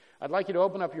I'd like you to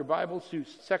open up your Bibles to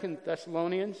 2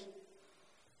 Thessalonians.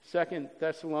 2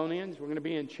 Thessalonians, we're going to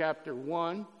be in chapter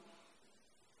 1,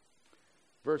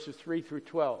 verses 3 through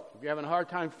 12. If you're having a hard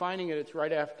time finding it, it's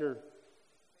right after,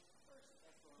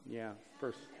 1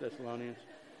 Thessalonians.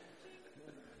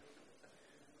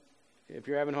 If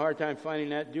you're having a hard time finding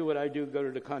that, do what I do, go to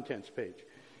the contents page.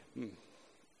 2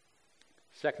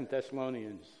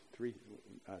 Thessalonians 3,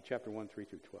 chapter 1, 3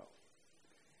 through 12.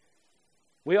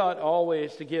 We ought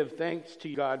always to give thanks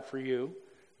to God for you,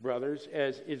 brothers,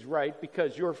 as is right,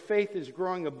 because your faith is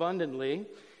growing abundantly,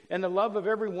 and the love of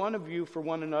every one of you for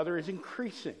one another is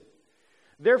increasing.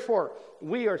 Therefore,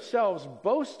 we ourselves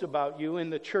boast about you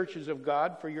in the churches of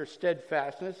God for your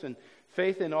steadfastness and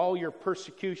faith in all your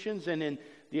persecutions and in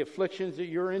the afflictions that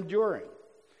you're enduring.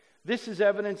 This is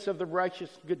evidence of the righteous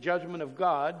judgment of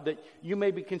God, that you may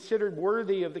be considered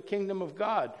worthy of the kingdom of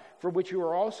God, for which you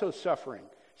are also suffering.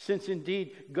 Since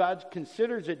indeed God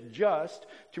considers it just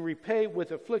to repay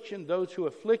with affliction those who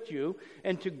afflict you,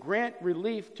 and to grant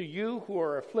relief to you who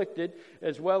are afflicted,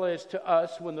 as well as to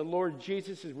us when the Lord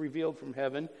Jesus is revealed from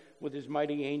heaven with his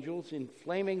mighty angels in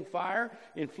flaming fire,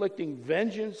 inflicting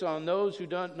vengeance on those who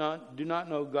do not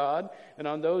know God, and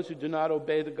on those who do not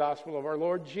obey the gospel of our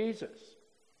Lord Jesus.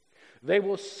 They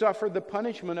will suffer the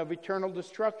punishment of eternal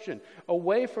destruction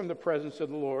away from the presence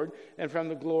of the Lord and from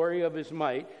the glory of his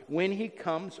might when he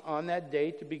comes on that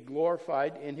day to be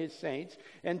glorified in his saints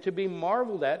and to be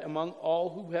marveled at among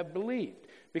all who have believed,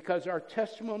 because our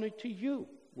testimony to you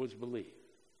was believed.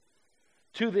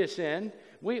 To this end,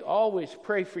 we always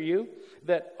pray for you,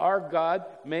 that our God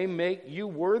may make you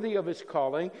worthy of his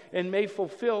calling and may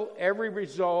fulfill every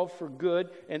resolve for good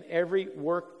and every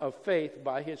work of faith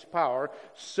by his power,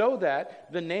 so that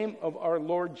the name of our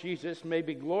Lord Jesus may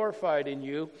be glorified in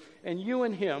you, and you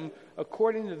in him,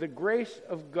 according to the grace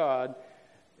of God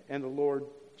and the Lord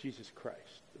Jesus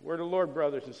Christ. The word of the Lord,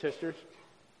 brothers and sisters.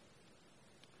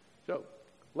 So,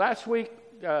 last week,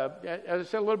 as I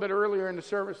said a little bit earlier in the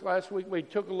service, last week we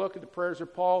took a look at the prayers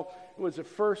of Paul. It was the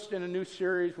first in a new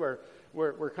series where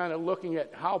we're kind of looking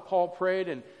at how Paul prayed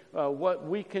and what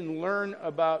we can learn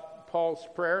about Paul's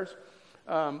prayers.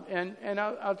 And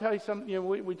I'll tell you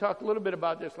something, we talked a little bit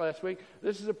about this last week.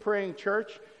 This is a praying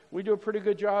church. We do a pretty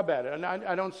good job at it. And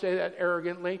I don't say that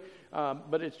arrogantly,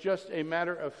 but it's just a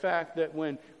matter of fact that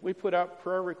when we put out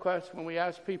prayer requests, when we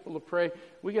ask people to pray,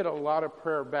 we get a lot of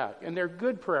prayer back. And they're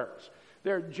good prayers.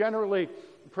 They're generally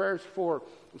prayers for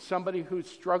somebody who's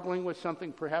struggling with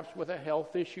something, perhaps with a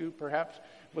health issue, perhaps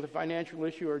with a financial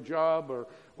issue or job,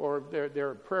 or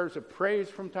they're prayers of praise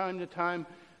from time to time.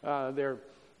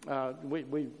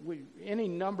 Any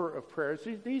number of prayers.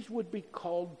 These would be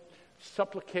called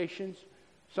supplications.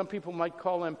 Some people might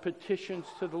call them petitions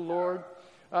to the Lord.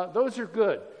 Those are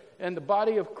good, and the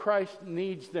body of Christ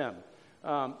needs them.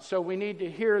 So we need to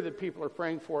hear that people are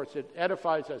praying for us. It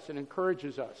edifies us and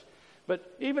encourages us.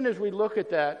 But even as we look at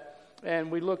that,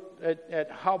 and we look at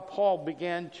how Paul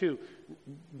begin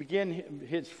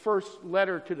his first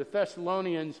letter to the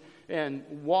Thessalonians and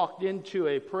walked into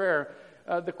a prayer,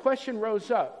 the question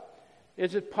rose up,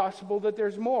 is it possible that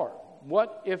there's more?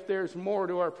 What if there's more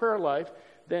to our prayer life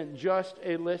than just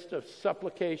a list of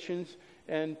supplications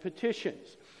and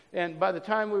petitions? And by the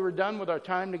time we were done with our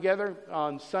time together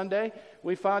on Sunday,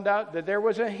 we found out that there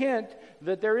was a hint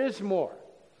that there is more.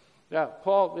 Now,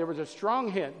 Paul, there was a strong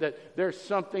hint that there's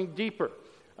something deeper.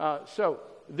 So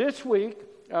this week,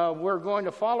 we're going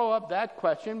to follow up that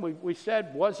question. We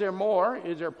said, was there more?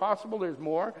 Is there possible there's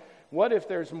more? What if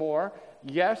there's more?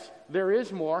 Yes, there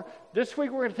is more. This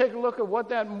week, we're going to take a look at what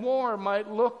that more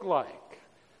might look like.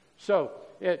 So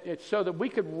it's so that we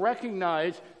could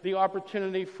recognize the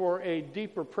opportunity for a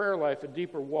deeper prayer life, a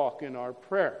deeper walk in our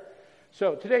prayer.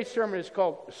 So today's sermon is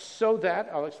called So That.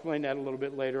 I'll explain that a little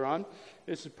bit later on.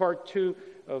 This is part 2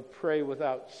 of Pray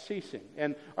Without Ceasing.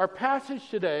 And our passage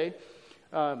today,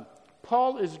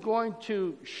 Paul is going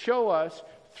to show us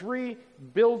 3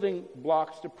 building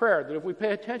blocks to prayer that if we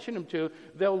pay attention to,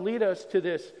 they'll lead us to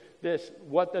this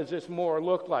what does this more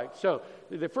look like. So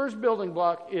the first building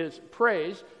block is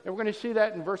praise, and we're going to see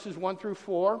that in verses 1 through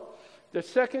 4. The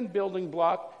second building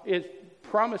block is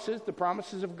promises, the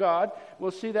promises of God.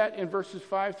 We'll see that in verses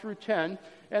 5 through 10.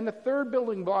 And the third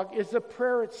building block is the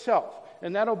prayer itself,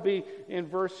 and that'll be in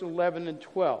verse 11 and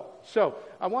 12. So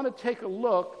I want to take a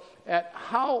look at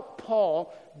how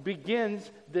Paul begins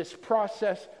this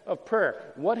process of prayer,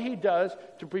 what he does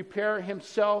to prepare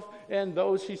himself and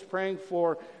those he's praying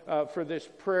for this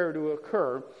prayer to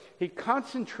occur. He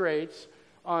concentrates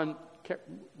on,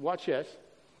 watch this,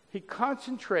 he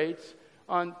concentrates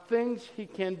on things he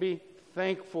can be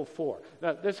thankful for.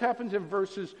 Now, this happens in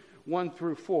verses 1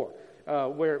 through 4.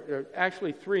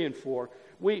 actually 3 and 4.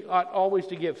 We ought always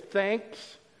to give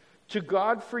thanks to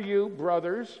God for you,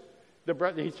 brothers.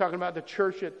 He's talking about the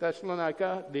church at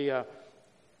Thessalonica, the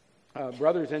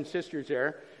brothers and sisters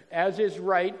there, as is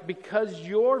right, because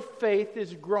your faith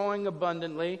is growing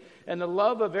abundantly, and the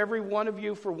love of every one of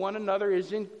you for one another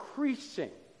is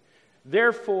increasing.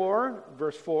 Therefore,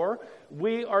 verse 4,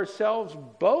 we ourselves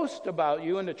boast about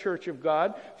you in the church of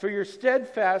God for your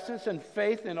steadfastness and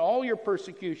faith in all your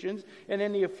persecutions and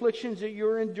in the afflictions that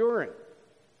you're enduring.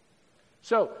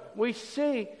 So we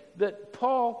see that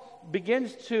Paul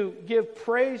begins to give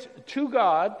praise to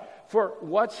God for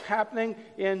what's happening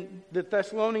in the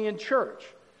Thessalonian church.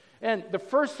 And the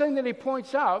first thing that he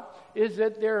points out is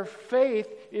that their faith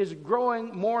is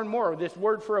growing more and more. This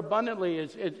word for abundantly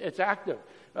it's active.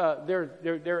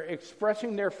 They're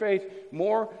expressing their faith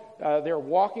more. They're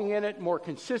walking in it more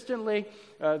consistently.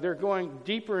 They're going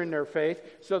deeper in their faith.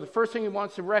 So the first thing he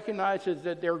wants to recognize is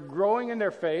that they're growing in their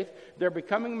faith. They're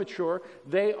becoming mature.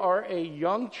 They are a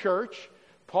young church.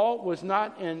 Paul was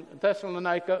not in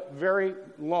Thessalonica very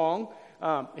long.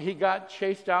 He got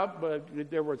chased out, but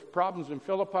there was problems in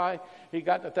Philippi. He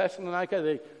got to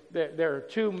Thessalonica. There are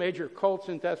 2 major cults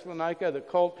in Thessalonica, the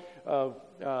cult of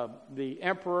the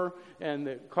emperor and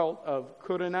the cult of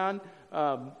Kuranan.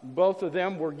 Both of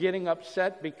them were getting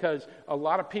upset because a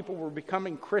lot of people were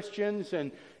becoming Christians,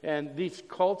 and these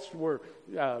cults were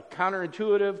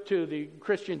counterintuitive to the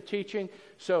Christian teaching.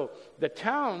 So the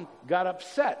town got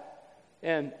upset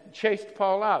and chased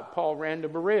Paul out. Paul ran to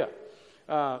Berea.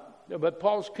 But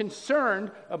Paul's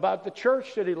concerned about the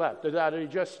church that he left, that he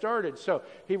just started. So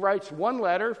he writes one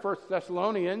letter, 1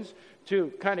 Thessalonians,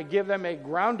 to kind of give them a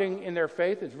grounding in their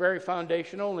faith. It's very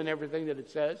foundational in everything that it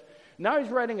says. Now he's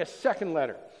writing a second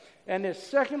letter. And this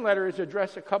second letter is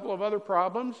addressed a couple of other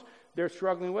problems they're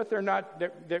struggling with. They're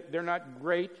not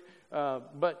great,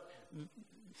 but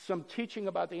some teaching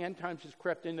about the end times has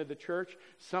crept into the church.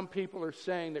 Some people are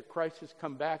saying that Christ has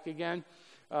come back again.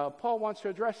 Paul wants to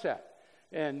address that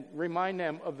and remind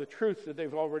them of the truth that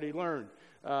they've already learned.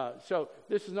 So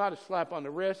this is not a slap on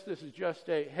the wrist. This is just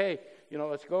a, hey,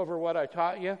 let's go over what I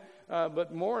taught you.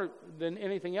 But more than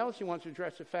anything else, he wants to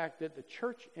address the fact that the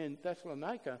church in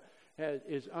Thessalonica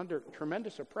is under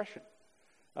tremendous oppression.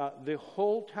 The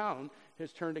whole town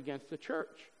has turned against the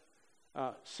church.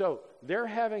 So they're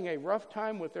having a rough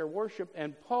time with their worship,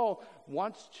 and Paul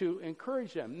wants to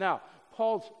encourage them. Now,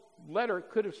 Paul's letter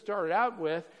could have started out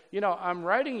with, I'm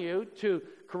writing you to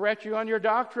correct you on your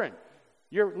doctrine.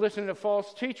 You're listening to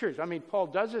false teachers. I mean, Paul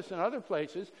does this in other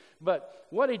places, but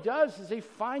what he does is he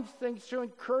finds things to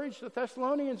encourage the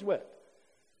Thessalonians with.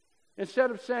 Instead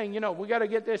of saying, we got to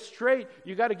get this straight,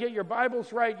 you got to get your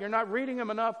Bibles right, you're not reading them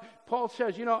enough, Paul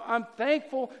says, I'm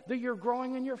thankful that you're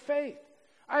growing in your faith.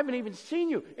 I haven't even seen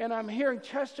you, and I'm hearing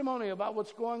testimony about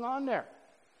what's going on there.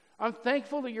 I'm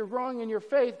thankful that you're growing in your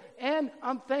faith, and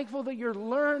I'm thankful that you're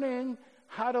learning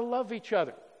how to love each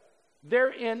other. They're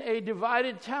in a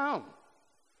divided town.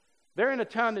 They're in a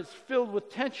town that's filled with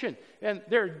tension, and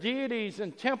there are deities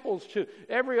and temples to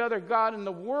every other god in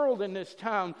the world in this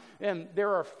town, and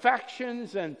there are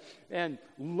factions and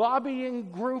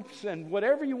lobbying groups and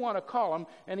whatever you want to call them,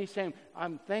 and he's saying,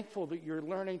 I'm thankful that you're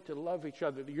learning to love each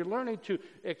other, that you're learning to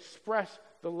express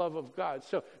the love of God.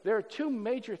 So there are 2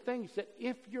 major things that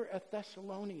if you're a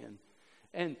Thessalonian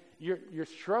and you're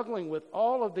struggling with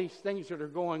all of these things that are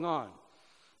going on,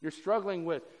 you're struggling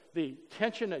with the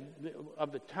tension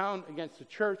of the town against the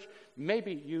church.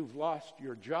 Maybe you've lost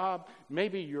your job.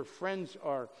 Maybe your friends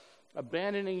are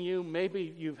abandoning you.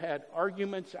 Maybe you've had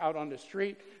arguments out on the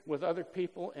street with other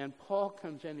people. And Paul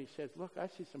comes in and he says, look, I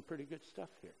see some pretty good stuff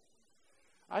here.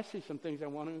 I see some things I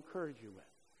want to encourage you with.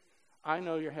 I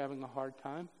know you're having a hard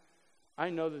time. I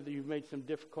know that you've made some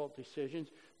difficult decisions.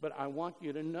 But I want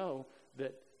you to know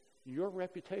that your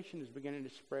reputation is beginning to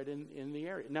spread in the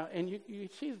area. Now, and you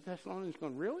see the Thessalonians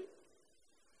going, really?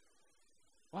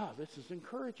 Wow, this is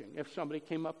encouraging. If somebody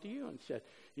came up to you and said,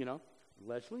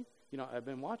 Leslie, I've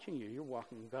been watching you. You're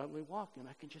walking a godly walk, and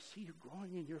I can just see you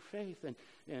growing in your faith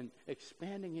and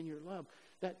expanding in your love.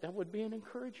 That would be an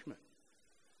encouragement.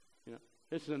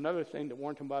 This is another thing that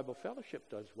Warrenton Bible Fellowship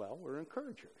does well. We're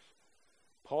encouragers.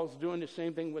 Paul's doing the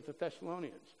same thing with the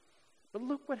Thessalonians. But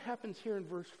look what happens here in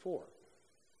verse 4.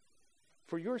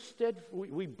 For your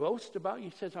we boast about you.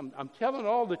 He says, I'm telling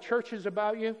all the churches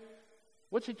about you.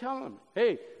 What's he telling them?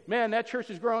 Hey, man, that church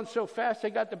is growing so fast. They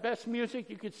got the best music.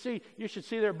 You should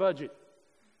see their budget.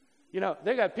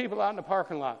 They got people out in the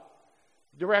parking lot.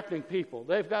 directing people.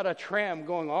 They've got a tram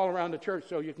going all around the church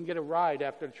so you can get a ride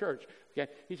after the church.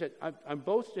 Okay? He said, I'm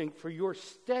boasting for your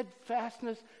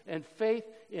steadfastness and faith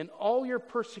in all your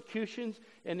persecutions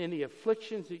and in the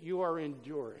afflictions that you are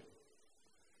enduring.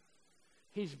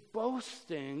 He's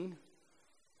boasting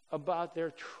about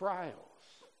their trials.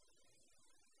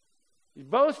 He's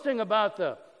boasting about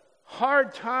the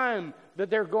hard time that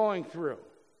they're going through.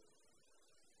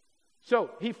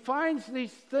 So he finds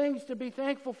these things to be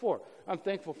thankful for. I'm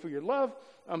thankful for your love.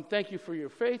 I'm thank you for your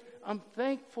faith. I'm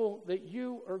thankful that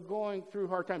you are going through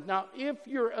hard times. Now, if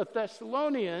you're a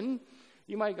Thessalonian,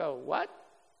 you might go, what?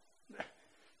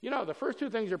 You know, the first two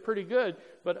things are pretty good,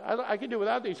 but I can do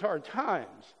without these hard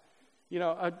times. You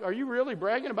know, are you really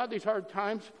bragging about these hard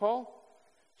times, Paul?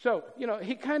 So, you know,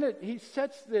 he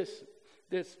sets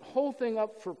this whole thing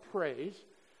up for praise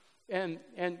and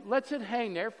lets it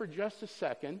hang there for just a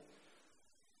second.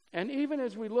 And even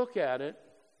as we look at it,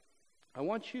 I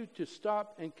want you to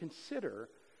stop and consider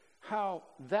how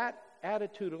that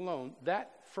attitude alone,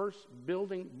 that first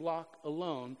building block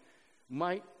alone,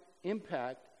 might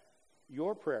impact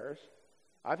your prayers.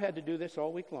 I've had to do this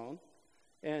all week long.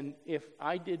 And if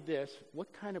I did this,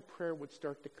 what kind of prayer would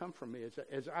start to come from me?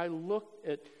 As I looked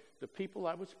at the people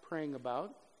I was praying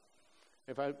about,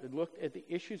 if I looked at the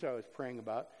issues I was praying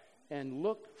about, and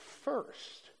looked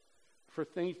first for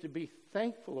things to be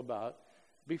thankful about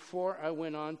before I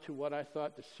went on to what I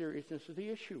thought the seriousness of the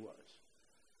issue was.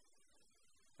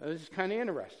 Now, this is kind of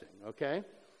interesting, okay?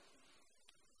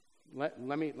 Let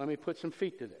me put some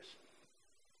feet to this.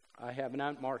 I have an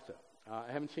Aunt Martha.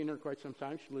 I haven't seen her in quite some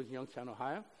time. She lives in Youngstown,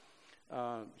 Ohio.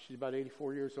 She's about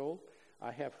 84 years old.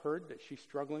 I have heard that she's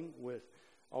struggling with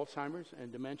Alzheimer's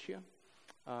and dementia.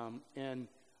 And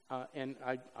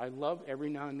I love every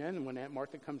now and then, and when Aunt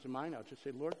Martha comes to mind, I'll just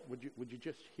say, Lord, would you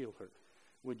just heal her?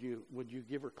 Would you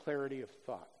give her clarity of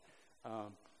thought?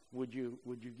 Would you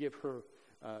give her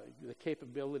the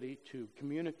capability to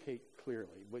communicate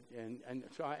clearly? And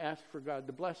so I asked for God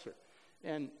to bless her.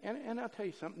 And I'll tell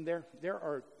you something. There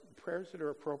are prayers that are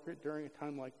appropriate during a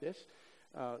time like this.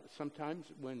 Sometimes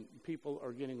when people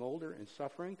are getting older and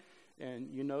suffering, and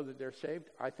you know that they're saved,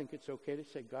 I think it's okay to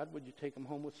say, God, would you take them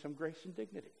home with some grace and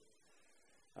dignity?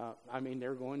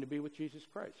 They're going to be with Jesus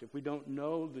Christ. If we don't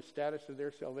know the status of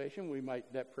their salvation,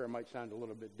 that prayer might sound a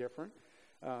little bit different.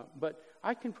 But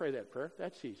I can pray that prayer.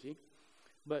 That's easy.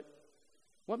 But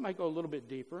what might go a little bit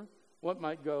deeper, what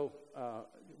might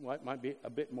be a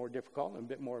bit more difficult and a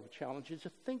bit more of a challenge is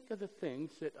to think of the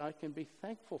things that I can be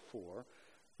thankful for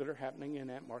that are happening in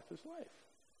Aunt Martha's life.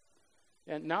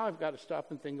 And now I've got to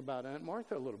stop and think about Aunt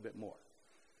Martha a little bit more.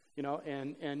 You know,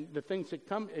 and the things that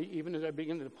come, even as I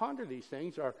begin to ponder these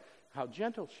things, are how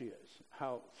gentle she is,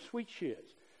 how sweet she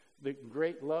is, the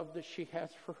great love that she has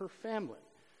for her family.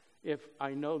 If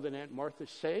I know that Aunt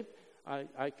Martha's saved,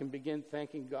 I can begin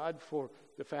thanking God for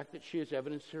the fact that she has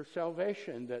evidenced her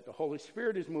salvation, that the Holy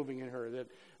Spirit is moving in her, that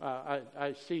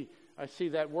I see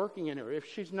that working in her. If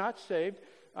she's not saved,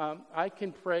 I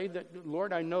can pray that,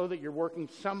 Lord, I know that you're working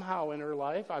somehow in her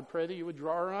life. I pray that you would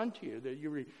draw her onto you, that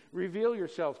you reveal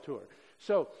yourself to her.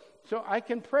 So I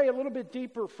can pray a little bit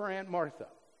deeper for Aunt Martha.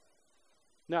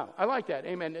 Now, I like that.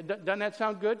 Amen. Doesn't that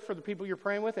sound good for the people you're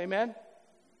praying with? Amen?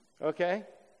 Okay.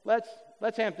 Let's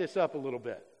amp this up a little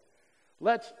bit.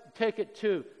 Let's take it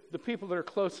to the people that are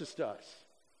closest to us.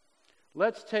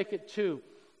 Let's take it to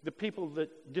the people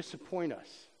that disappoint us.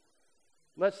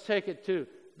 Let's take it to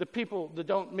the people that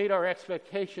don't meet our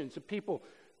expectations, the people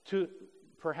to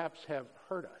perhaps have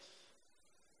hurt us.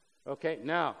 Okay,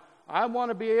 now, I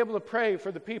want to be able to pray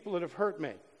for the people that have hurt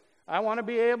me. I want to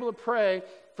be able to pray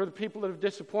for the people that have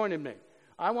disappointed me.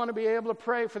 I want to be able to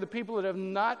pray for the people that have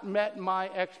not met my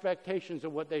expectations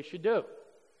of what they should do.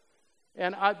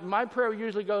 And my prayer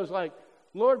usually goes like,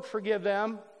 Lord, forgive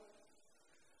them.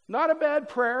 Not a bad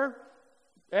prayer,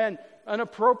 and an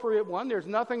appropriate one. There's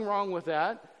nothing wrong with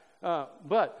that.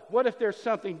 But what if there's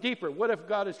something deeper? What if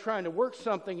God is trying to work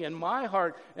something in my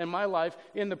heart and my life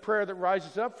in the prayer that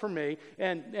rises up for me?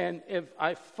 And if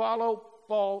I follow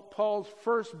Paul's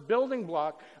first building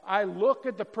block, I look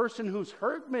at the person who's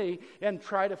hurt me and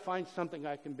try to find something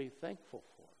I can be thankful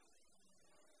for.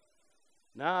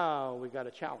 Now we got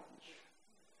a challenge.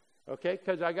 Okay?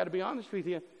 Because I got to be honest with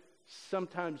you,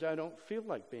 sometimes I don't feel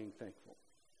like being thankful.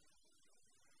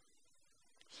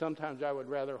 Sometimes I would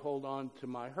rather hold on to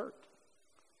my hurt.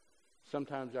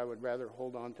 Sometimes I would rather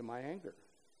hold on to my anger.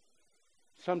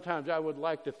 Sometimes I would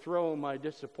like to throw my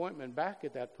disappointment back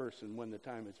at that person when the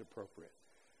time is appropriate.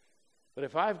 But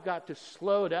if I've got to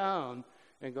slow down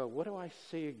and go, what do I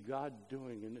see God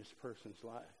doing in this person's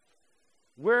life?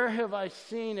 Where have I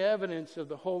seen evidence of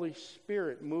the Holy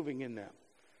Spirit moving in them?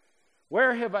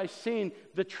 Where have I seen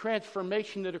the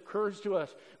transformation that occurs to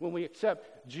us when we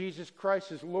accept Jesus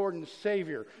Christ as Lord and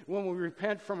Savior, when we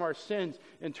repent from our sins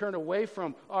and turn away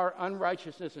from our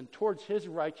unrighteousness and towards His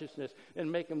righteousness and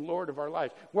make Him Lord of our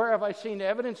lives? Where have I seen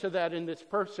evidence of that in this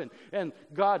person? And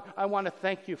God, I want to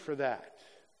thank you for that.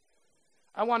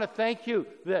 I want to thank you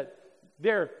that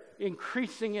they're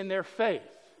increasing in their faith.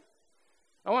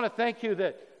 I want to thank you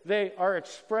that they are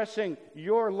expressing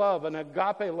your love, an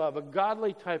agape love, a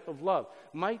godly type of love.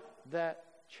 Might that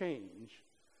change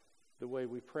the way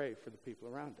we pray for the people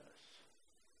around us?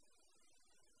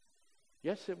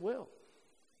 Yes, it will.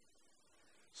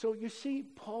 So you see,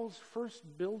 Paul's first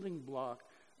building block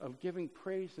of giving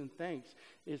praise and thanks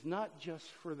is not just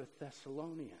for the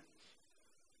Thessalonians.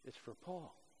 It's for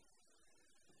Paul.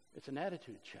 It's an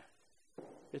attitude check.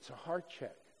 It's a heart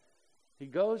check. He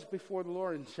goes before the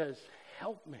Lord and says,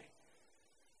 help me.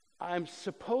 I'm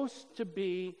supposed to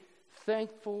be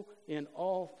thankful in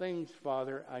all things,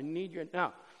 Father. I need you.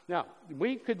 Now,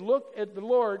 we could look at the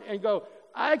Lord and go,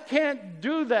 I can't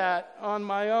do that on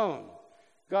my own.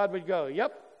 God would go,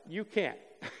 yep, you can't.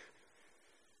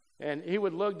 And He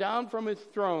would look down from His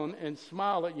throne and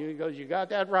smile at you. He goes, you got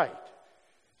that right.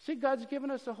 See, God's given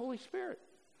us the Holy Spirit.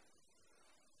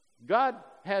 God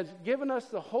has given us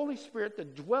the Holy Spirit to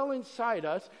dwell inside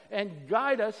us and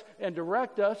guide us and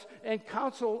direct us and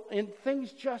counsel in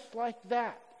things just like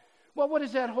that. Well, what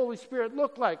does that Holy Spirit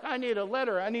look like? I need a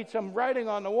letter. I need some writing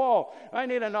on the wall. I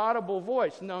need an audible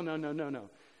voice. No.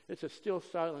 It's a still,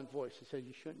 silent voice that says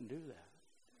you shouldn't do that.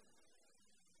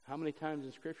 How many times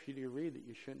in Scripture do you read that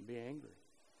you shouldn't be angry?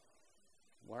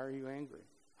 Why are you angry?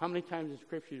 How many times in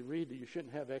Scripture do you read that you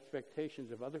shouldn't have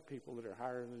expectations of other people that are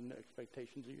higher than the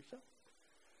expectations of yourself?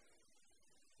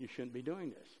 You shouldn't be doing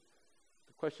this.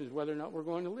 The question is whether or not we're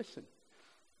going to listen.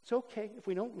 It's okay. If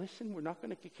we don't listen, we're not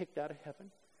going to get kicked out of heaven.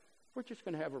 We're just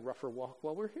going to have a rougher walk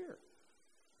while we're here.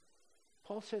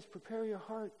 Paul says, prepare your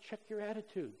heart, check your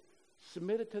attitude,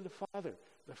 submit it to the Father.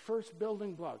 The first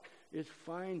building block is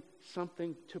find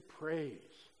something to praise.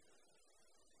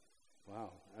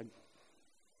 Wow.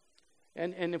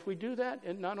 And if we do that,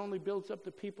 it not only builds up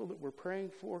the people that we're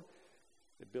praying for,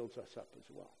 it builds us up as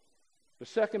well. The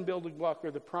second building block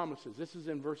are the promises. This is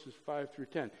in verses 5 through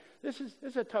 10. This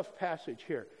is a tough passage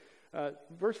here.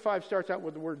 Verse 5 starts out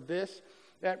with the word this.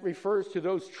 That refers to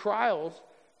those trials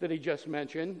that he just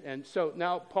mentioned. And so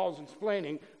now Paul's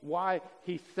explaining why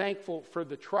he's thankful for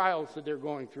the trials that they're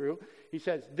going through. He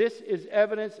says, this is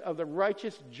evidence of the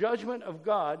righteous judgment of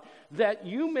God, that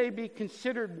you may be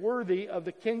considered worthy of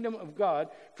the kingdom of God,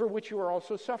 for which you are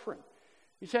also suffering.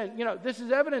 He's saying, this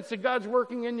is evidence that God's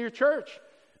working in your church.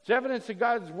 It's evidence that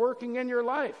God's working in your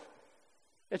life.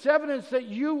 It's evidence that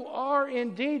you are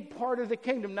indeed part of the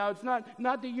kingdom. Now, it's not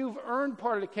that you've earned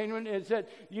part of the kingdom. It's that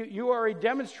you are a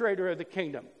demonstrator of the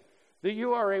kingdom. That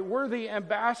you are a worthy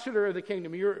ambassador of the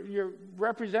kingdom. You're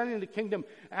representing the kingdom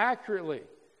accurately.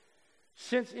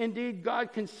 Since indeed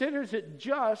God considers it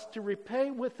just to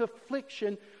repay with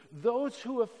affliction those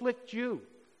who afflict you,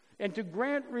 and to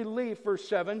grant relief, verse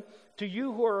 7, to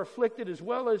you who are afflicted as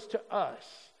well as to us.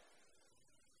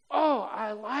 Oh,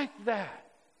 I like that.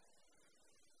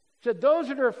 So those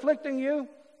that are afflicting you,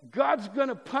 God's going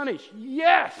to punish.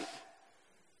 Yes!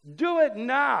 Do it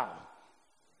now.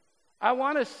 I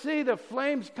want to see the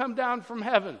flames come down from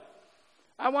heaven.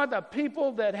 I want the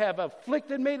people that have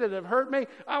afflicted me, that have hurt me,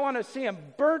 I want to see them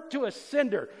burnt to a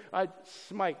cinder.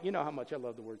 Smite. You know how much I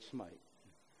love the word smite.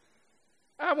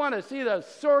 I want to see the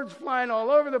swords flying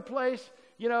all over the place,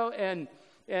 and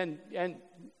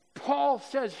Paul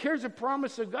says, here's a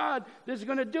promise of God that is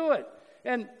going to do it.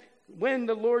 And when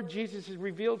the Lord Jesus is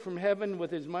revealed from heaven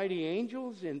with his mighty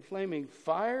angels in flaming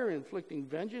fire, inflicting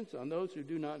vengeance on those who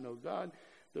do not know God,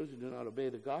 those who do not obey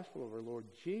the gospel of our Lord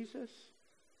Jesus,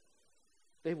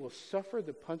 they will suffer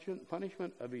the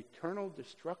punishment of eternal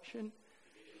destruction.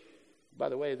 By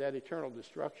the way, that eternal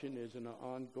destruction is an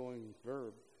ongoing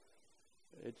verb.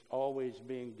 It's always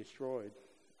being destroyed.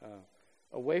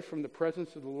 Away from the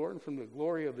presence of the Lord and from the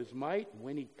glory of his might,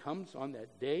 when he comes on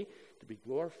that day to be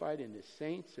glorified in his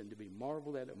saints and to be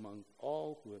marveled at among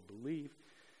all who have believed,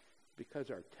 because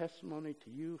our testimony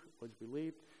to you was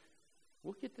believed.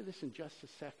 We'll get to this in just a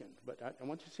second, but I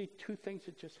want you to see two things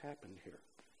that just happened here.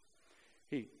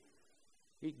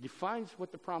 He defines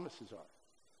what the promises are.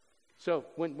 So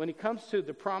when he comes to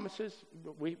the promises,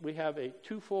 we have a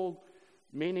twofold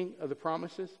meaning of the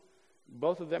promises.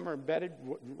 Both of them are embedded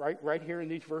right here in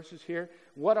these verses here.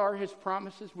 What are his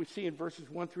promises? We see in verses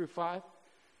 1 through 5.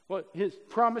 Well, his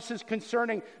promises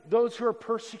concerning those who are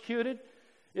persecuted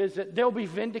is that they'll be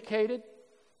vindicated,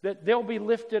 that they'll be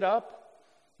lifted up,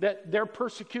 that their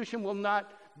persecution will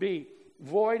not be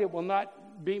void, it will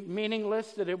not be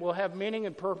meaningless, that it will have meaning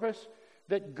and purpose,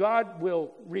 that God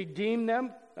will redeem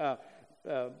them,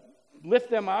 lift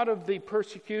them out of the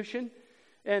persecution.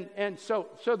 And so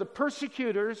the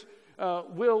persecutors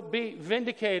will be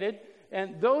vindicated,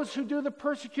 and those who do the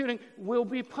persecuting will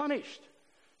be punished.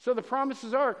 So the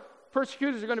promises are,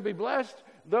 persecutors are going to be blessed.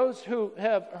 Those who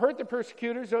have hurt the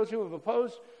persecutors, those who have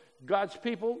opposed God's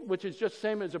people, which is just the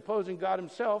same as opposing God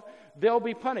himself, they'll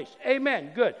be punished.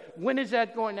 Amen. Good. When is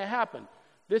that going to happen?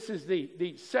 This is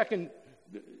the second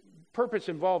purpose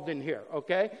involved in here,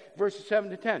 okay? Verses 7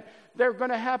 to 10. They're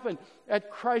going to happen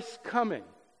at Christ's coming.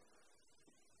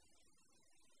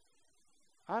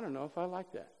 I don't know if I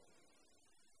like that.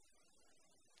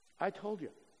 I told you,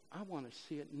 I want to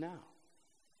see it now.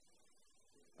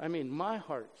 I mean, my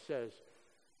heart says,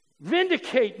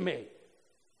 vindicate me.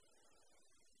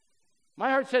 My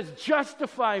heart says,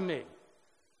 justify me.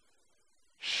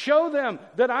 Show them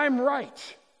that I'm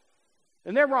right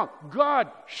and they're wrong.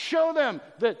 God, show them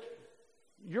that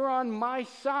you're on my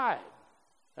side.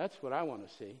 That's what I want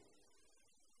to see.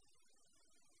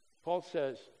 Paul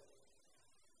says,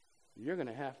 you're going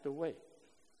to have to wait.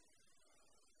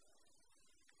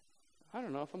 I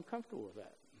don't know if I'm comfortable with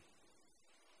that.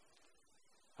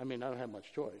 I mean, I don't have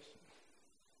much choice.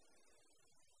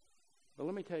 But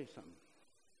let me tell you something.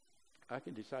 I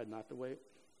can decide not to wait.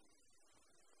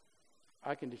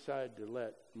 I can decide to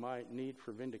let my need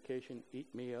for vindication eat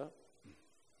me up.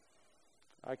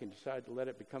 I can decide to let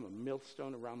it become a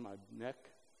millstone around my neck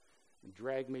and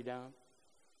drag me down,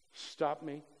 stop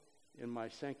me in my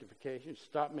sanctification,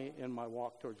 stop me in my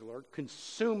walk towards the Lord,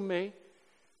 consume me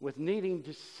with needing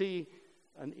to see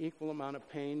an equal amount of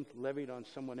pain levied on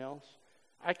someone else.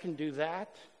 I can do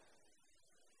that,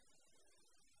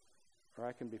 or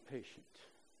I can be patient.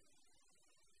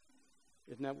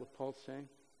 Isn't that what Paul's saying?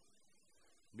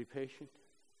 Be patient.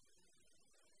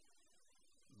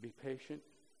 Be patient.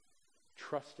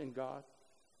 Trust in God.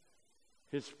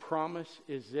 His promise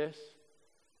is this,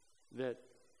 that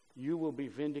you will be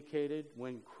vindicated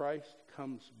when Christ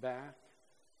comes back.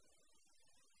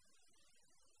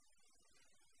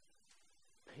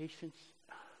 Patience.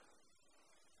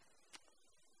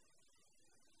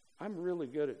 I'm really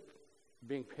good at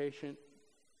being patient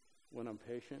when I'm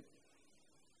patient.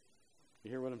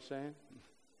 You hear what I'm saying?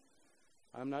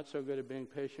 I'm not so good at being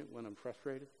patient when I'm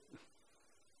frustrated.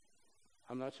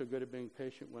 I'm not so good at being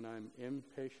patient when I'm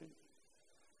impatient.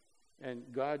 And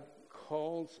God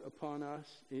calls upon us,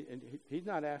 and He's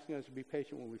not asking us to be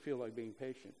patient when we feel like being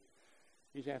patient.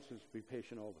 He's asking us to be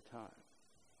patient all the time.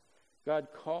 God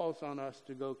calls on us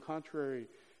to go contrary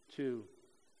to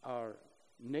our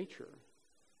nature,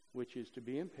 which is to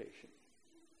be impatient,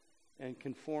 and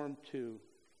conform to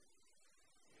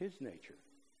His nature.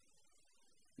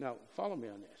 Now, follow me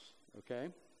on this, okay?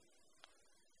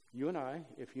 You and I,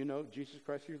 if you know Jesus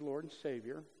Christ as your Lord and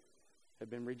Savior, have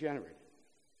been regenerated.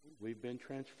 We've been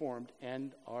transformed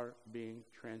and are being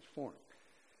transformed.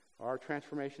 Our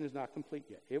transformation is not complete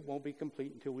yet. It won't be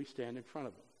complete until we stand in front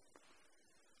of Him.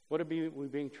 What are we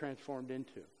being transformed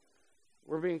into?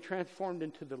 We're being transformed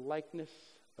into the likeness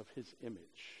of His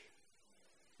image.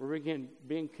 We're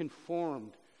being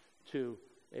conformed to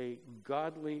a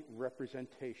godly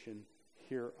representation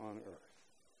here on earth.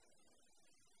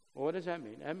 Well, what does that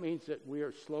mean? That means that we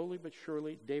are slowly but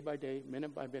surely, day by day,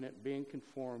 minute by minute, being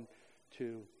conformed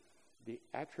to the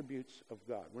attributes of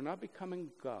God. We're not becoming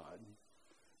God,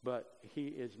 but He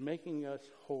is making us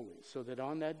holy, so that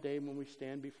on that day when we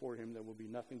stand before Him, there will be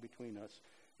nothing between us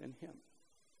and Him.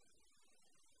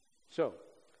 So,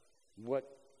 what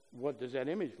does that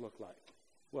image look like?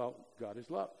 Well, God is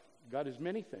love. God is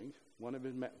many things. One of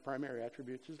His primary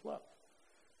attributes is love.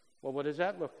 Well, what does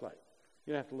that look like?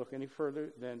 You don't have to look any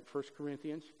further than 1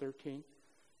 Corinthians 13,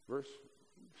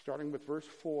 starting with verse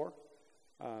 4.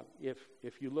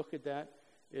 If you look at that,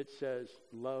 it says,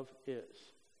 love is.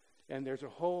 And there's a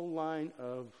whole line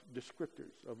of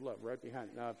descriptors of love right behind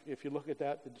it. Now, if you look at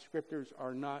that, the descriptors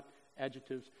are not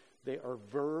adjectives. They are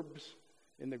verbs.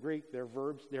 In the Greek, they're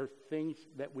verbs. They're things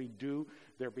that we do.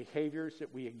 They're behaviors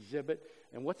that we exhibit.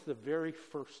 And what's the very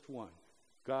first one?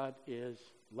 Love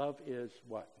is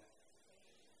what?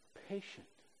 Patient.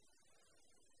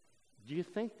 Do you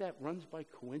think that runs by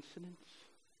coincidence?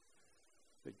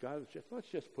 That God was let's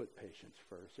just put patience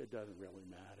first. It doesn't really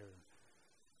matter.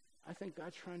 I think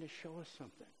God's trying to show us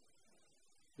something.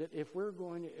 That if we're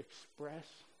going to express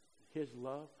His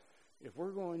love, if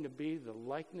we're going to be the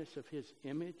likeness of His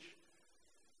image,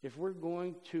 if we're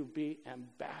going to be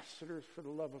ambassadors for the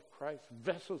love of Christ,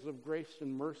 vessels of grace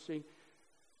and mercy,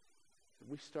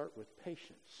 we start with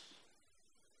patience.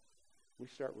 We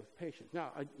start with patience.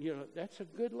 Now, that's a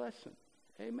good lesson.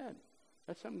 Amen.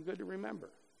 That's something good to remember.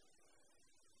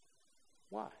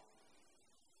 Why?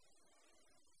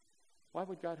 Why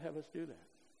would God have us do that?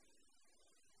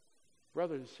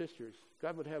 Brothers and sisters,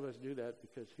 God would have us do that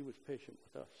because he was patient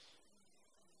with us.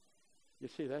 You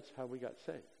see, that's how we got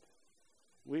saved.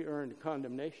 We earned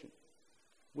condemnation.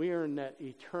 We earned that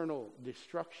eternal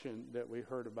destruction that we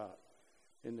heard about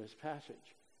in this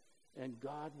passage. And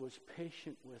God was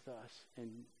patient with us and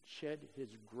shed his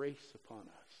grace upon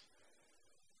us.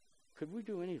 Could we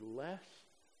do any less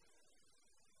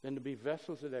than to be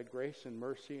vessels of that grace and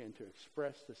mercy and to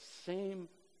express the same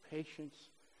patience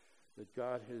that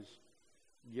God has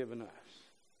given us?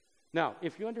 Now,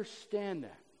 if you understand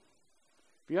that,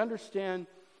 if you understand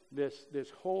this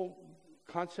whole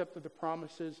concept of the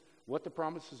promises, what the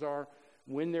promises are,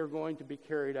 when they're going to be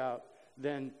carried out,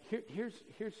 then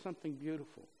here's something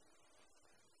beautiful.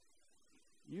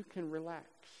 You can relax.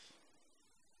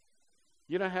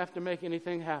 You don't have to make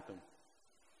anything happen.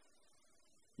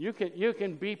 You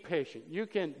can be patient. You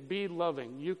can be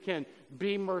loving. You can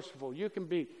be merciful. You can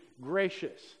be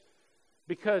gracious.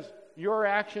 Because your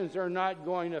actions are not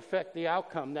going to affect the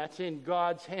outcome. That's in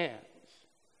God's hands.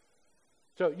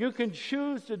 So you can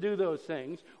choose to do those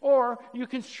things, or you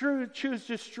can choose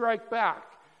to strike back.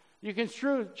 You can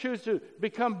choose to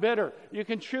become bitter. You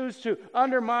can choose to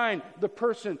undermine the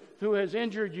person who has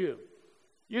injured you.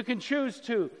 You can choose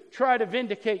to try to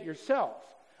vindicate yourself.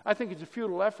 I think it's a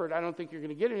futile effort. I don't think you're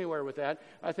going to get anywhere with that.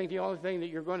 I think the only thing that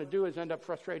you're going to do is end up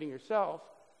frustrating yourself.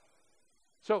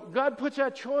 So God puts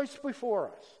that choice before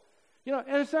us.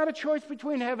 And it's not a choice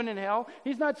between heaven and hell.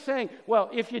 He's not saying, well,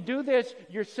 if you do this,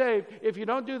 you're saved. If you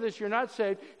don't do this, you're not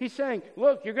saved. He's saying,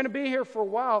 look, you're going to be here for a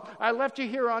while. I left you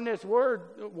here on this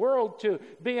world to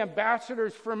be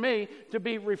ambassadors for me, to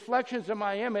be reflections of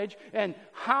my image. And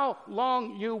how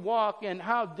long you walk and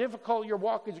how difficult your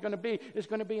walk is going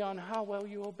to be on how well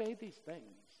you obey these things.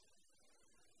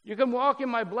 You can walk in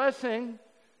my blessing,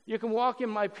 you can walk in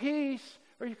my peace,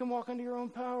 or you can walk under your own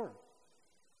power.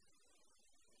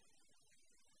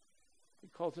 He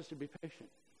calls us to be patient.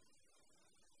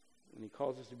 And he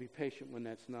calls us to be patient when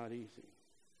that's not easy.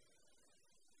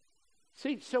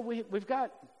 See, so we've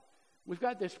got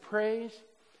this praise.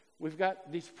 We've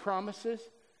got these promises.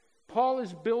 Paul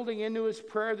is building into his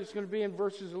prayer that's going to be in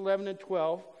verses 11 and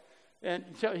 12. And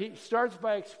so he starts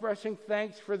by expressing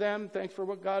thanks for them, thanks for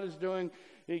what God is doing.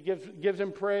 He gives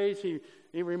them praise.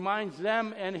 He reminds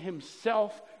them and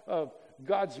himself of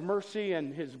God's mercy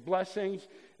and his blessings,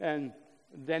 and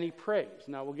then he prays.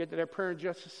 Now we'll get to that prayer in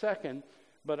just a second,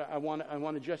 but I want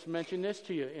to just mention this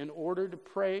to you. In order to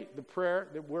pray the prayer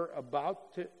that we're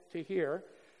about to hear,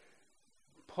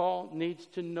 Paul needs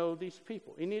to know these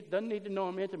people. He doesn't need to know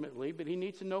them intimately, but he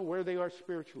needs to know where they are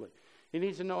spiritually. He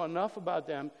needs to know enough about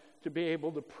them to be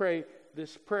able to pray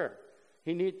this prayer.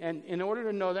 And in order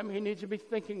to know them, he needs to be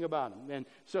thinking about them. And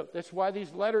so that's why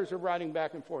these letters are writing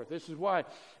back and forth. This is why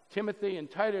Timothy and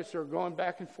Titus are going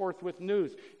back and forth with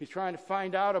news. He's trying to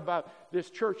find out about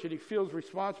this church that he feels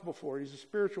responsible for. He's a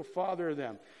spiritual father of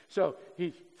them. So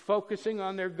he's focusing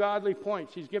on their godly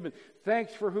points. He's giving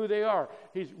thanks for who they are.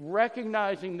 He's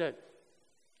recognizing that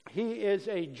he is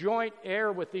a joint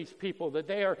heir with these people, that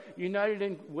they are united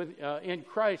in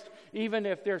Christ, even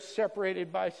if they're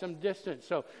separated by some distance.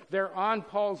 So they're on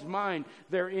Paul's mind.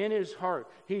 They're in his heart.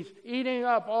 He's eating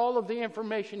up all of the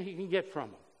information he can get from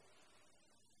them.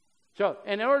 So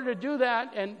in order to do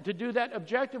that, and to do that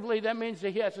objectively, that means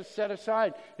that he has to set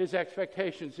aside his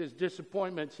expectations, his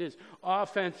disappointments, his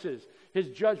offenses, his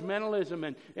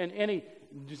judgmentalism, and any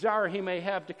desire he may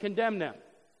have to condemn them.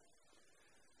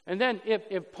 And then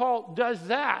if Paul does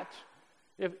that,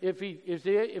 if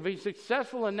he's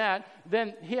successful in that,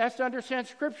 then he has to understand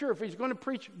Scripture. If he's going to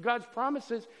preach God's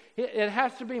promises, it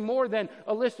has to be more than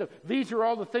a list of, these are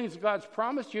all the things God's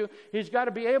promised you. He's got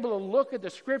to be able to look at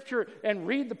the Scripture and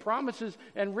read the promises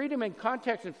and read them in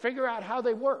context and figure out how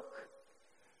they work.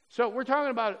 So we're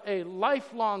talking about a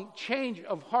lifelong change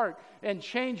of heart and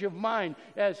change of mind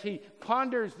as he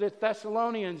ponders the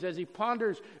Thessalonians, as he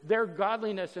ponders their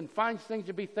godliness and finds things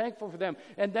to be thankful for them,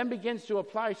 and then begins to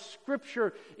apply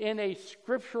Scripture in a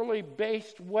scripturally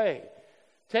based way,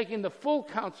 taking the full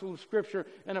counsel of Scripture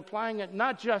and applying it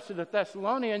not just to the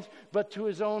Thessalonians, but to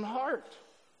his own heart.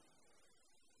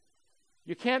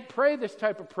 You can't pray this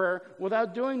type of prayer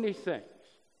without doing these things.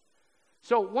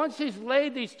 So once he's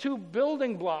laid these two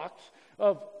building blocks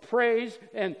of praise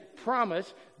and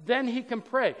promise, then he can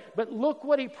pray. But look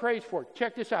what he prays for.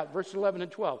 Check this out, verse 11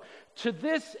 and 12. To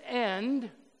this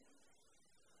end,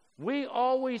 we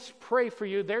always pray for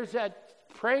you. There's that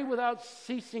pray without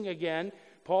ceasing again.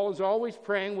 Paul is always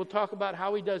praying. We'll talk about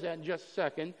how he does that in just a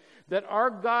second. That our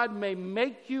God may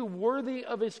make you worthy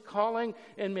of his calling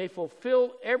and may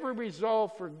fulfill every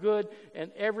resolve for good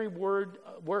and every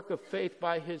work of faith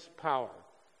by his power.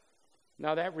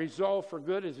 Now that resolve for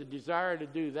good is a desire to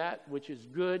do that which is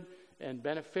good and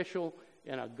beneficial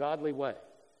in a godly way.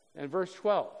 And verse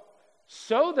 12,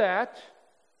 so that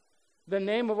the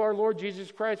name of our Lord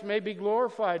Jesus Christ may be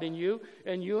glorified in you,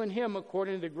 and you in him,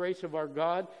 according to the grace of our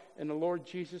God and the Lord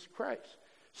Jesus Christ.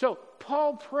 So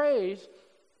Paul prays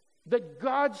that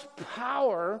God's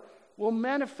power will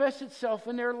manifest itself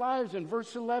in their lives in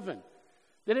verse 11,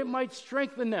 that it might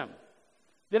strengthen them,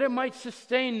 that it might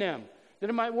sustain them, that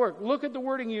it might work. Look at the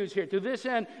wording used here. To this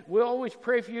end, we always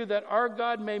pray for you that our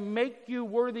God may make you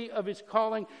worthy of his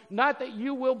calling, not that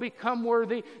you will become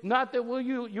worthy, not that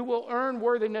you will earn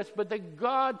worthiness, but that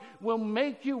God will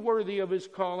make you worthy of his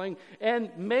calling and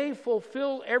may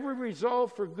fulfill every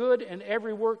resolve for good and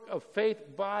every work of faith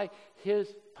by his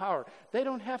power. They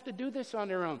don't have to do this on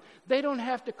their own. They don't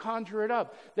have to conjure it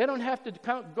up. They don't have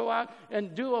to go out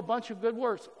and do a bunch of good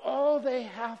works. All they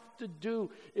have to do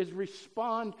is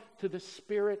respond to the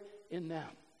Spirit in them.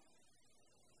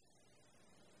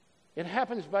 It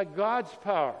happens by God's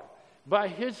power, by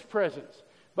his presence,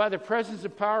 by the presence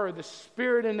and power of the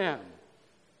Spirit in them.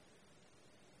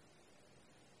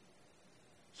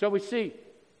 So we see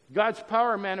God's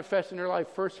power manifest in their life,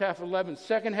 first half of 11.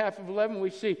 Second half of 11, we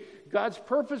see God's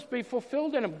purpose be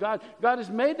fulfilled in them. God has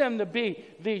made them to be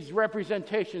these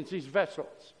representations, these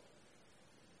vessels.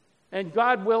 And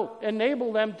God will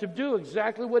enable them to do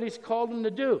exactly what he's called them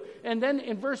to do. And then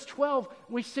in verse 12,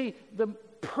 we see the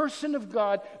person of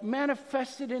God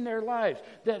manifested in their lives,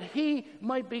 that he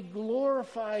might be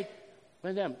glorified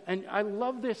by them. And I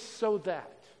love this so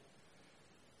that.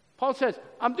 Paul says,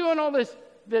 I'm doing all this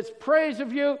praise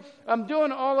of you. I'm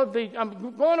going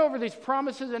over these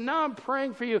promises, and now I'm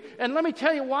praying for you. And let me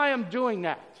tell you why I'm doing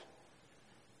that.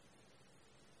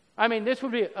 I mean, this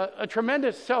would be a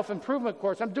tremendous self-improvement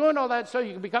course. I'm doing all that so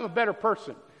you can become a better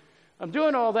person. I'm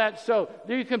doing all that so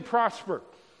that you can prosper.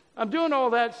 I'm doing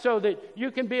all that so that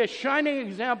you can be a shining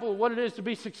example of what it is to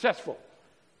be successful.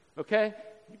 Okay?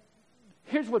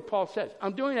 Here's what Paul says.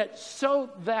 I'm doing that so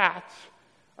that,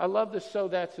 I love the so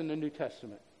that's in the New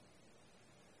Testament.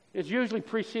 It's usually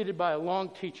preceded by a long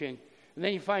teaching, and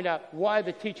then you find out why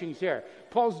the teaching's there.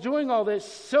 Paul's doing all this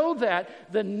so that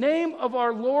the name of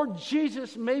our Lord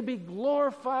Jesus may be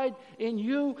glorified in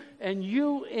you and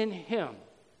you in him.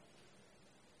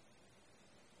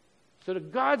 So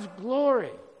that God's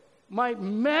glory might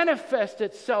manifest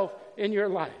itself in your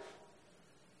life.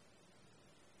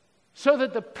 So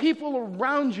that the people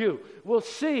around you will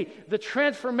see the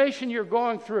transformation you're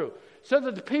going through. So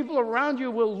that the people around you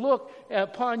will look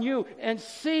upon you and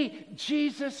see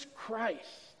Jesus Christ.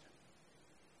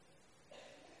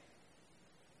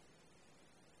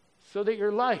 So that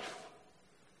your life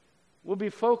will be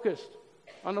focused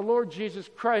on the Lord Jesus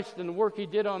Christ and the work he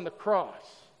did on the cross.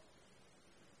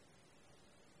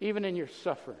 Even in your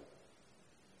suffering.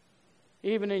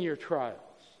 Even in your trials.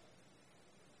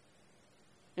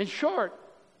 In short,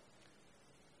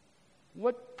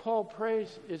 what Paul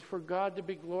prays is for God to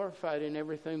be glorified in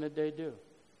everything that they do.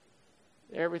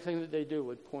 Everything that they do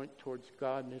would point towards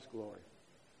God and his glory.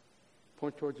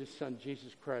 Point towards his Son,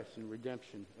 Jesus Christ, and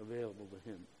redemption available to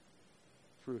him,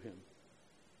 through him.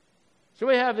 So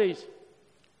we have these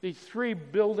three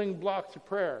building blocks of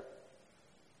prayer.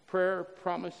 Praise,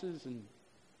 promises,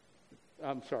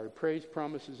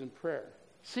 and prayer.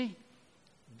 See,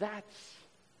 that's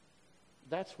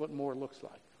what more looks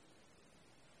like.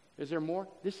 Is there more?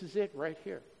 This is it right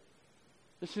here.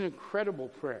 This is an incredible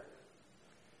prayer.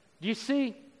 Do you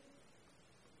see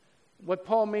what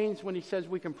Paul means when he says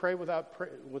we can pray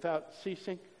without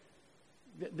ceasing?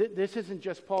 This isn't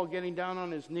just Paul getting down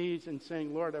on his knees and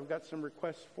saying, Lord, I've got some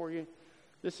requests for you.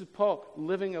 This is Paul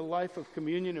living a life of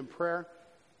communion and prayer.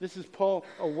 This is Paul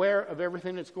aware of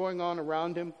everything that's going on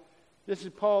around him. This is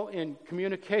Paul in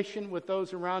communication with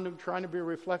those around him, trying to be a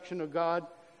reflection of God,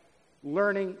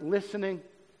 learning, listening,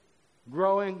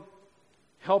 growing,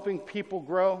 helping people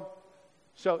grow.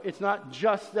 So it's not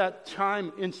just that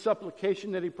time in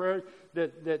supplication that he prays,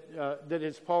 that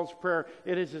is Paul's prayer.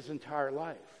 It is his entire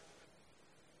life.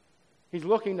 He's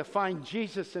looking to find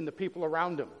Jesus in the people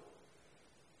around him.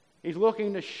 He's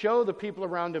looking to show the people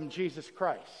around him Jesus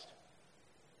Christ.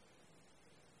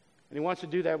 And he wants to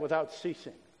do that without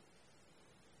ceasing.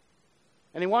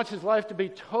 And he wants his life to be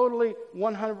totally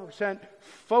 100%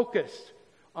 focused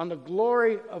on the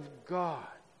glory of God.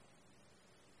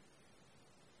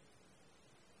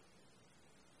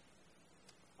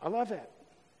 I love that.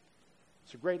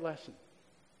 It's a great lesson.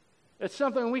 It's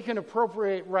something we can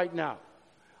appropriate right now.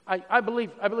 I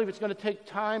believe it's going to take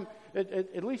time,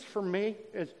 at least for me,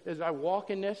 as I walk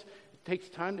in this. It takes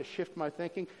time to shift my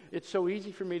thinking. It's so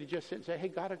easy for me to just sit and say, hey,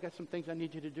 God, I've got some things I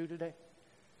need you to do today.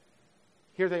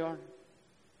 Here they are.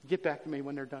 Get back to me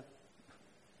when they're done.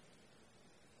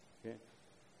 Okay.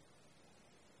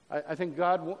 I think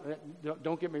God,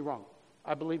 don't get me wrong,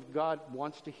 I believe God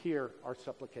wants to hear our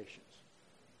supplications.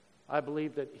 I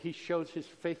believe that He shows His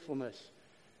faithfulness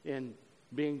in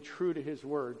being true to His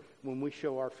word when we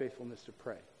show our faithfulness to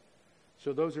pray.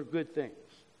 So those are good things.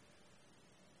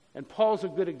 And Paul's a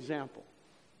good example.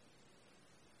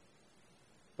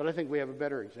 But I think we have a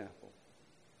better example.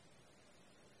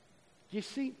 Do you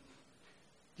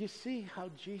see how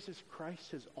Jesus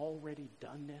Christ has already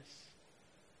done this?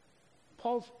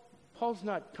 Paul's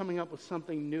not coming up with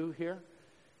something new here.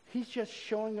 He's just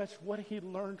showing us what he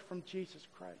learned from Jesus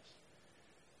Christ.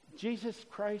 Jesus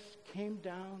Christ came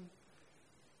down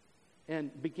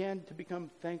and began to become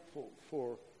thankful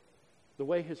for the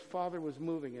way his Father was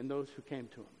moving and those who came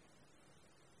to him.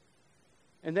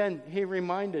 And then he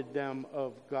reminded them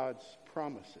of God's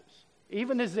promises,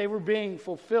 even as they were being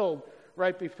fulfilled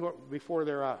right before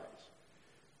their eyes.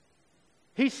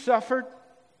 He suffered.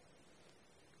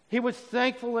 He was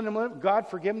thankful in the moment. God,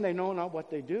 forgive them, they know not what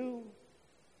they do.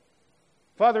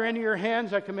 Father, into your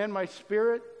hands I commend my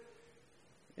spirit.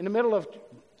 In the middle of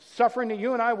suffering that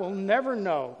you and I will never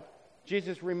know,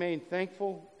 Jesus remained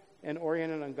thankful and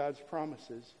oriented on God's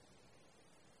promises.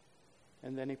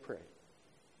 And then he prayed.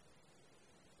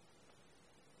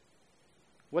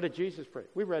 What did Jesus pray?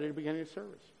 We read it at the beginning of the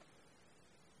service.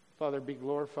 Father, be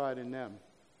glorified in them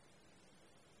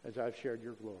as I've shared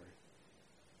your glory.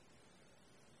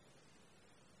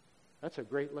 That's a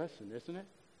great lesson, isn't it?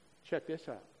 Check this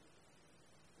out.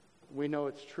 We know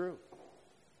it's true.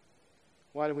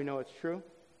 Why do we know it's true?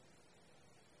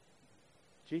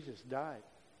 Jesus died.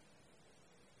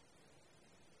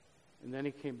 And then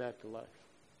he came back to life.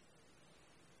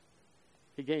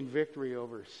 He gained victory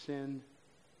over sin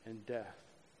and death.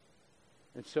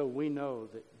 And so we know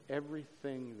that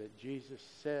everything that Jesus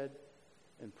said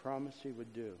and promised he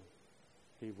would do,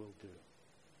 he will do.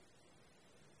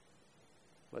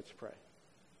 Let's pray.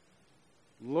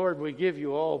 Lord, we give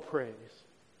you all praise.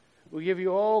 We give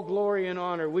you all glory and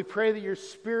honor. We pray that your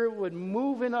Spirit would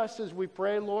move in us as we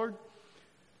pray, Lord.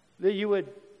 That you would,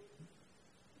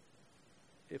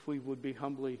 if we would be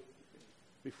humbly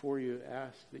before you,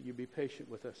 ask that you be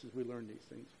patient with us as we learn these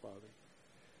things, Father.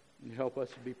 And help us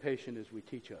to be patient as we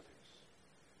teach others.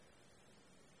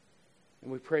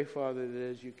 And we pray, Father, that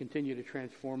as you continue to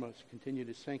transform us, continue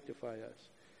to sanctify us,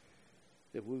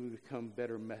 that we would become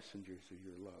better messengers of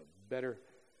your love, better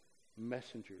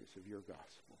messengers of your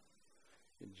gospel.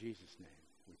 In Jesus' name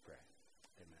we pray.